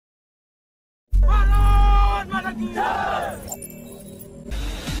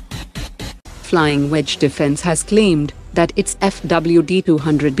Flying Wedge Defence has claimed that its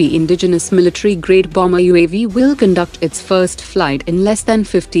FWD-200B indigenous military-grade bomber UAV will conduct its first flight in less than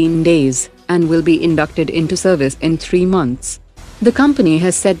 15 days, and will be inducted into service in 3 months. The company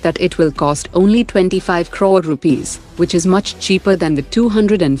has said that it will cost only 25 crore rupees, which is much cheaper than the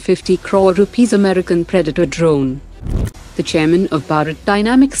 250 crore rupees American Predator drone. The chairman of Bharat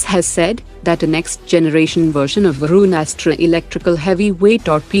Dynamics has said that a next-generation version of Varunastra electrical heavyweight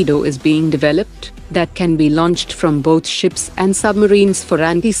torpedo is being developed that can be launched from both ships and submarines for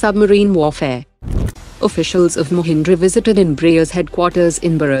anti-submarine warfare. Officials of Mahindra visited Embraer's headquarters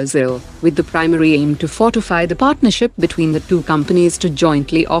in Brazil, with the primary aim to fortify the partnership between the two companies to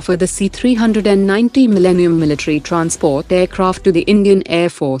jointly offer the C-390 Millennium military transport aircraft to the Indian Air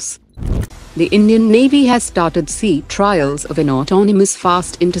Force. The Indian Navy has started sea trials of an autonomous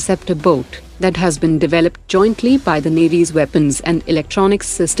fast interceptor boat that has been developed jointly by the Navy's Weapons and Electronics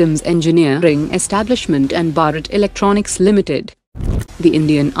Systems Engineering Establishment and Bharat Electronics Limited. The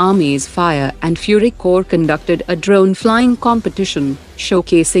Indian Army's Fire and Fury Corps conducted a drone flying competition,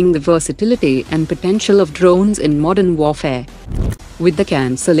 showcasing the versatility and potential of drones in modern warfare. With the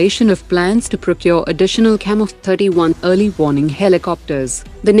cancellation of plans to procure additional Cam-31 early warning helicopters,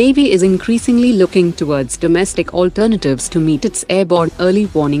 the Navy is increasingly looking towards domestic alternatives to meet its airborne early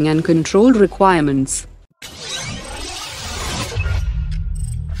warning and control requirements.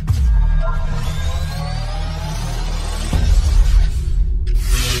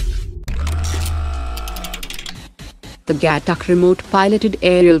 The Ghatak remote-piloted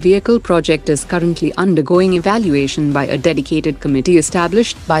aerial vehicle project is currently undergoing evaluation by a dedicated committee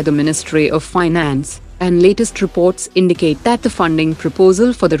established by the Ministry of Finance, and latest reports indicate that the funding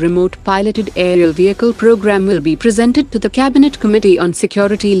proposal for the remote-piloted aerial vehicle program will be presented to the Cabinet Committee on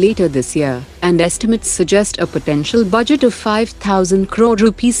Security later this year, and estimates suggest a potential budget of 5,000 crore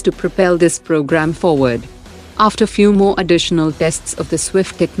rupees to propel this program forward. After few more additional tests of the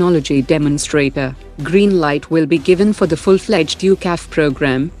Swift technology demonstrator, green light will be given for the full-fledged UCAF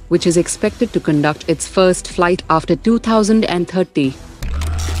program, which is expected to conduct its first flight after 2030.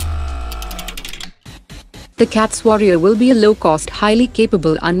 The CATS Warrior will be a low-cost, highly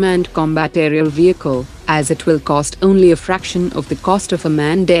capable unmanned combat aerial vehicle, as it will cost only a fraction of the cost of a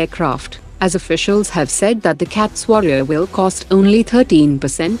manned aircraft, as officials have said that the CATS Warrior will cost only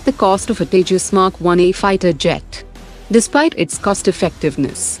 13% the cost of a Tejas Mark 1A fighter jet. Despite its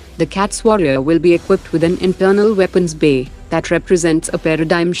cost-effectiveness, the CATS Warrior will be equipped with an internal weapons bay that represents a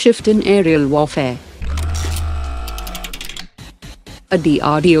paradigm shift in aerial warfare. A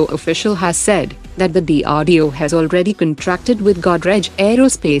DRDO official has said that the DRDO has already contracted with Godrej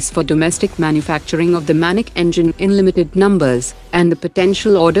Aerospace for domestic manufacturing of the Manik engine in limited numbers, and the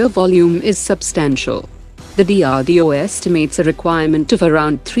potential order volume is substantial. The DRDO estimates a requirement of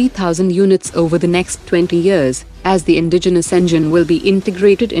around 3,000 units over the next 20 years, as the indigenous engine will be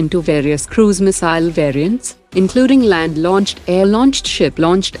integrated into various cruise missile variants, including land-launched, air-launched,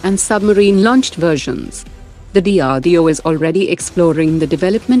 ship-launched and submarine-launched versions. The DRDO is already exploring the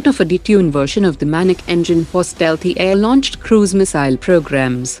development of a detuned version of the Manik engine for stealthy air-launched cruise missile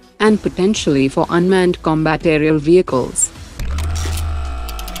programs, and potentially for unmanned combat aerial vehicles.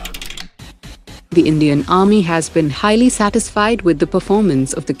 The Indian Army has been highly satisfied with the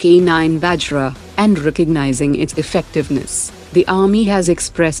performance of the K9 Vajra, and recognizing its effectiveness, the Army has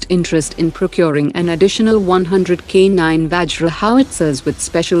expressed interest in procuring an additional 100 K9 Vajra howitzers with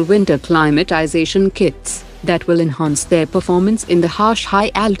special winter climatization kits that will enhance their performance in the harsh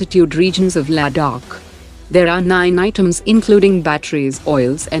high-altitude regions of Ladakh. There are 9 items including batteries,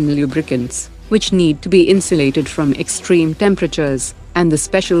 oils and lubricants, which need to be insulated from extreme temperatures, and the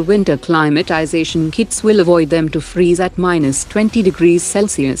special winter climatization kits will avoid them to freeze at -20 degrees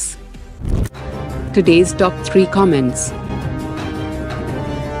Celsius. Today's top 3 comments.